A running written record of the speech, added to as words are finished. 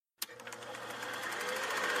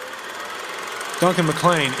Duncan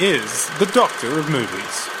McLean is the Doctor of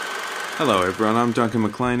Movies. Hello everyone, I'm Duncan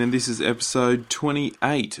McLean and this is episode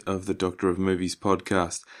 28 of the Docter of Movies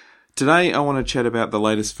podcast. Today I want to chat about the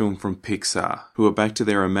latest film from Pixar, who are back to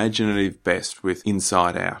their imaginative best with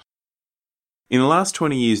Inside Out. In the last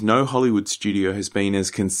 20 years, no Hollywood studio has been as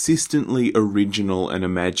consistently original and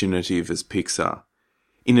imaginative as Pixar.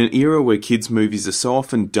 In an era where kids' movies are so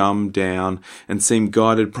often dumbed down and seem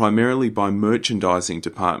guided primarily by merchandising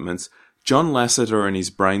departments, John Lasseter and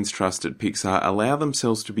his brains trust at Pixar allow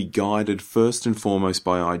themselves to be guided first and foremost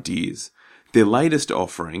by ideas. Their latest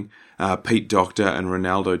offering, Pete Docter and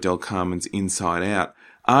Ronaldo del Carmen's Inside Out,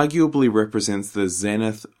 arguably represents the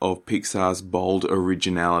zenith of Pixar's bold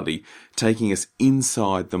originality, taking us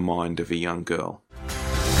inside the mind of a young girl.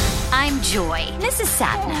 I'm joy. This is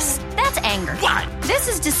sadness. That's anger. What? This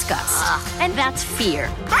is disgust. And that's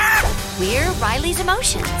fear. We're Riley's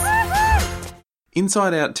emotions.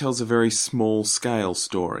 Inside Out tells a very small-scale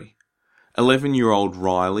story. 11-year-old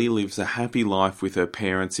Riley lives a happy life with her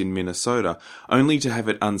parents in Minnesota, only to have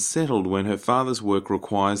it unsettled when her father's work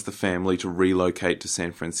requires the family to relocate to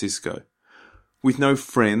San Francisco. With no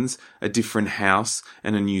friends, a different house,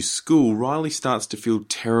 and a new school, Riley starts to feel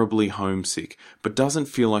terribly homesick, but doesn't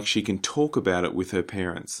feel like she can talk about it with her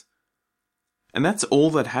parents. And that's all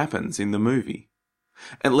that happens in the movie.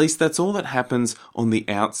 At least that's all that happens on the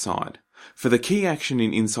outside. For the key action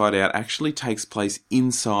in Inside Out actually takes place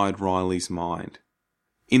inside Riley's mind.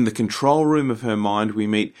 In the control room of her mind, we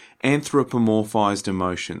meet anthropomorphized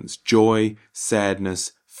emotions: joy,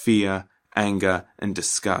 sadness, fear, anger, and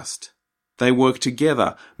disgust. They work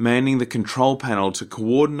together, manning the control panel to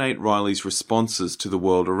coordinate Riley's responses to the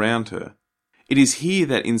world around her. It is here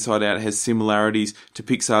that Inside Out has similarities to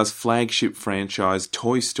Pixar's flagship franchise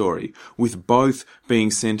Toy Story, with both being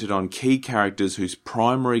centered on key characters whose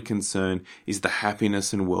primary concern is the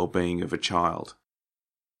happiness and well-being of a child.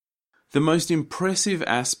 The most impressive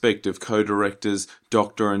aspect of co-directors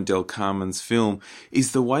Docter and Del Carmen's film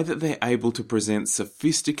is the way that they're able to present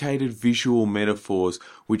sophisticated visual metaphors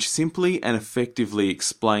which simply and effectively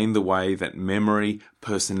explain the way that memory,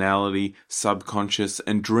 personality, subconscious,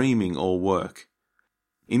 and dreaming all work.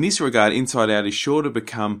 In this regard, Inside Out is sure to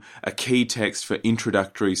become a key text for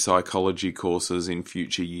introductory psychology courses in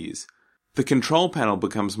future years. The control panel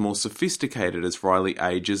becomes more sophisticated as Riley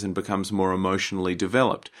ages and becomes more emotionally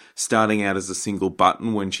developed, starting out as a single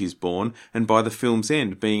button when she's born, and by the film's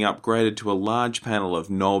end being upgraded to a large panel of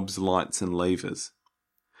knobs, lights, and levers.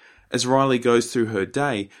 As Riley goes through her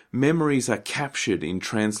day, memories are captured in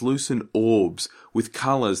translucent orbs with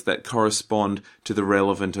colours that correspond to the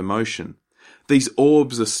relevant emotion. These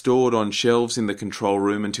orbs are stored on shelves in the control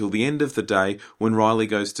room until the end of the day when Riley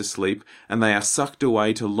goes to sleep, and they are sucked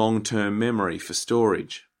away to long-term memory for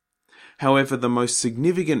storage. However, the most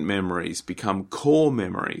significant memories become core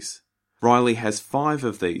memories. Riley has 5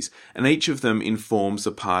 of these, and each of them informs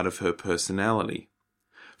a part of her personality.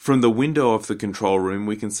 From the window of the control room,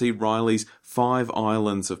 we can see Riley's 5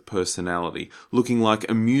 islands of personality, looking like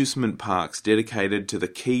amusement parks dedicated to the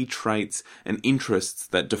key traits and interests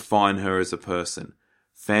that define her as a person: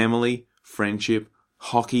 family, friendship,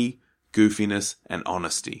 hockey, goofiness, and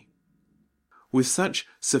honesty. With such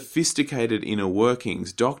sophisticated inner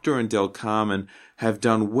workings, Docter and Del Carmen have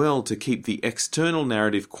done well to keep the external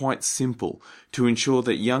narrative quite simple, to ensure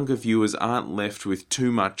that younger viewers aren't left with too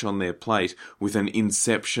much on their plate with an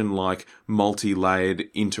Inception-like, multi-layered,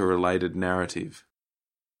 interrelated narrative.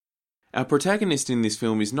 Our protagonist in this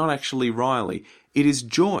film is not actually Riley, it is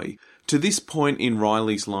Joy. To this point in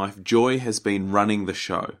Riley's life, Joy has been running the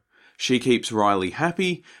show. She keeps Riley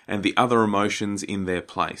happy and the other emotions in their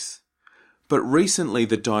place. But recently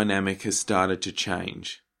the dynamic has started to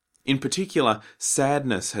change. In particular,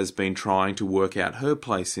 sadness has been trying to work out her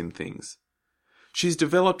place in things. She's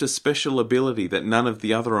developed a special ability that none of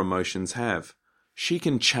the other emotions have. She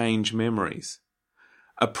can change memories.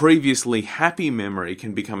 A previously happy memory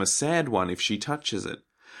can become a sad one if she touches it,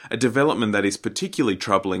 a development that is particularly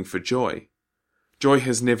troubling for Joy. Joy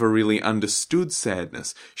has never really understood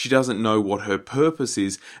sadness. She doesn't know what her purpose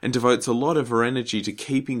is and devotes a lot of her energy to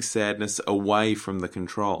keeping sadness away from the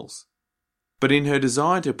controls. But in her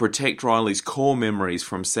desire to protect Riley's core memories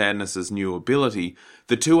from sadness's new ability,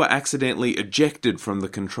 the two are accidentally ejected from the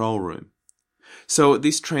control room. So at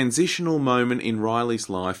this transitional moment in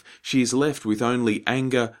Riley's life, she is left with only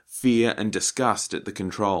anger, fear, and disgust at the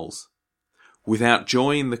controls. Without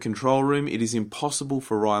Joy in the control room, it is impossible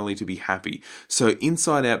for Riley to be happy, so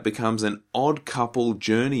Inside Out becomes an odd couple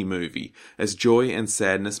journey movie, as joy and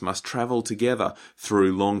sadness must travel together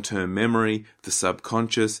through long-term memory, the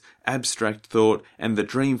subconscious, abstract thought, and the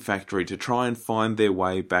dream factory to try and find their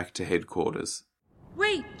way back to headquarters.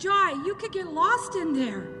 Wait, Joy, you could get lost in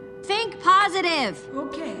there. Think positive.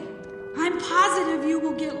 Okay, I'm positive you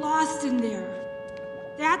will get lost in there.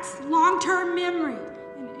 That's long-term memory,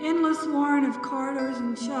 an endless warren of corridors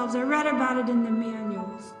and shelves. I read about it in the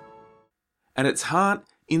manuals. At its heart,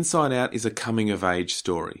 Inside Out is a coming-of-age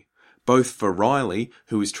story, both for Riley,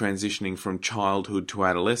 who is transitioning from childhood to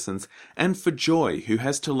adolescence, and for Joy, who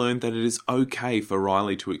has to learn that it is okay for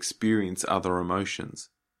Riley to experience other emotions.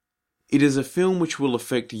 It is a film which will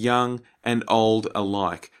affect young and old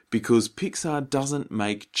alike, because Pixar doesn't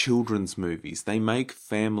make children's movies, they make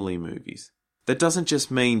family movies. That doesn't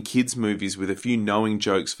just mean kids' movies with a few knowing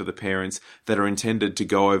jokes for the parents that are intended to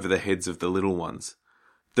go over the heads of the little ones.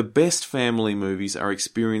 The best family movies are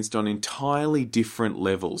experienced on entirely different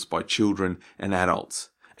levels by children and adults,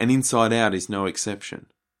 and Inside Out is no exception.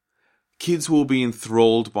 Kids will be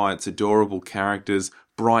enthralled by its adorable characters,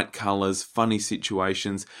 bright colours, funny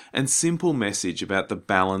situations, and simple message about the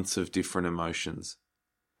balance of different emotions.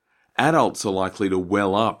 Adults are likely to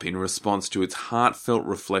well up in response to its heartfelt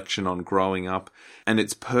reflection on growing up and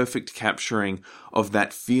its perfect capturing of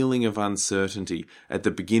that feeling of uncertainty at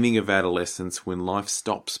the beginning of adolescence when life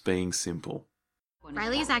stops being simple.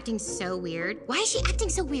 Riley is acting so weird. Why is she acting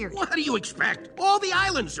so weird? What do you expect? All the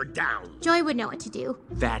islands are down. Joy would know what to do.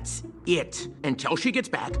 That's it. Until she gets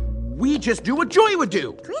back, we just do what Joy would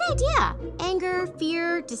do. Great idea. Anger,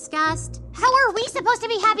 fear, disgust. How are we supposed to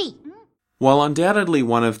be happy? While undoubtedly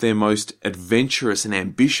one of their most adventurous and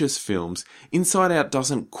ambitious films, Inside Out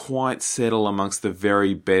doesn't quite settle amongst the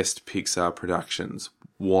very best Pixar productions.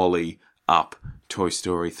 WALL-E, Up, Toy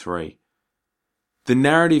Story 3. The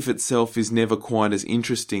narrative itself is never quite as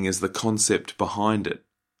interesting as the concept behind it.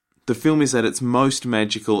 The film is at its most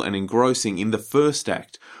magical and engrossing in the first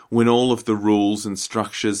act, when all of the rules and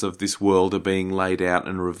structures of this world are being laid out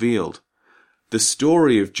and revealed. The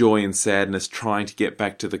story of joy and sadness trying to get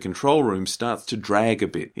back to the control room starts to drag a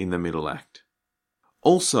bit in the middle act.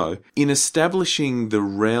 Also, in establishing the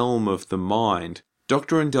realm of the mind,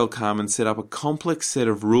 Docter and Carmen set up a complex set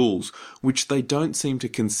of rules which they don't seem to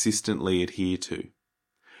consistently adhere to.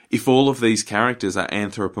 If all of these characters are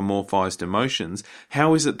anthropomorphized emotions,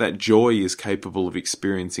 how is it that joy is capable of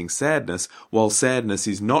experiencing sadness, while sadness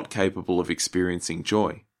is not capable of experiencing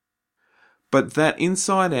joy? But that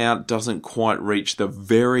Inside Out doesn't quite reach the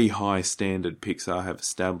very high standard Pixar have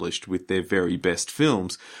established with their very best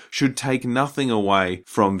films should take nothing away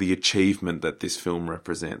from the achievement that this film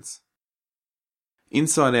represents.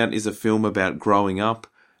 Inside Out is a film about growing up,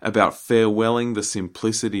 about farewelling the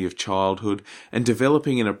simplicity of childhood, and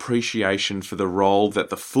developing an appreciation for the role that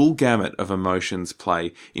the full gamut of emotions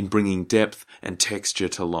play in bringing depth and texture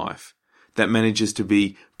to life, that manages to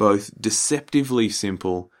be both deceptively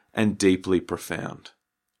simple and deeply profound.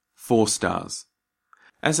 4 stars.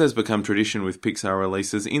 As has become tradition with Pixar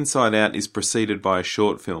releases, Inside Out is preceded by a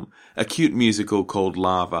short film, a cute musical called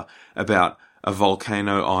Lava, about a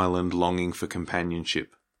volcano island longing for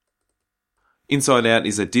companionship. Inside Out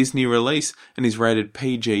is a Disney release and is rated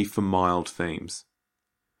PG for mild themes.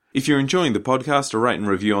 If you're enjoying the podcast, a rate and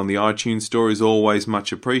review on the iTunes store is always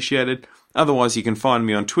much appreciated. Otherwise, you can find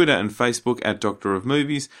me on Twitter and Facebook at Docter of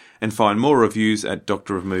Movies, and find more reviews at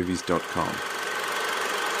docterofmovies.com.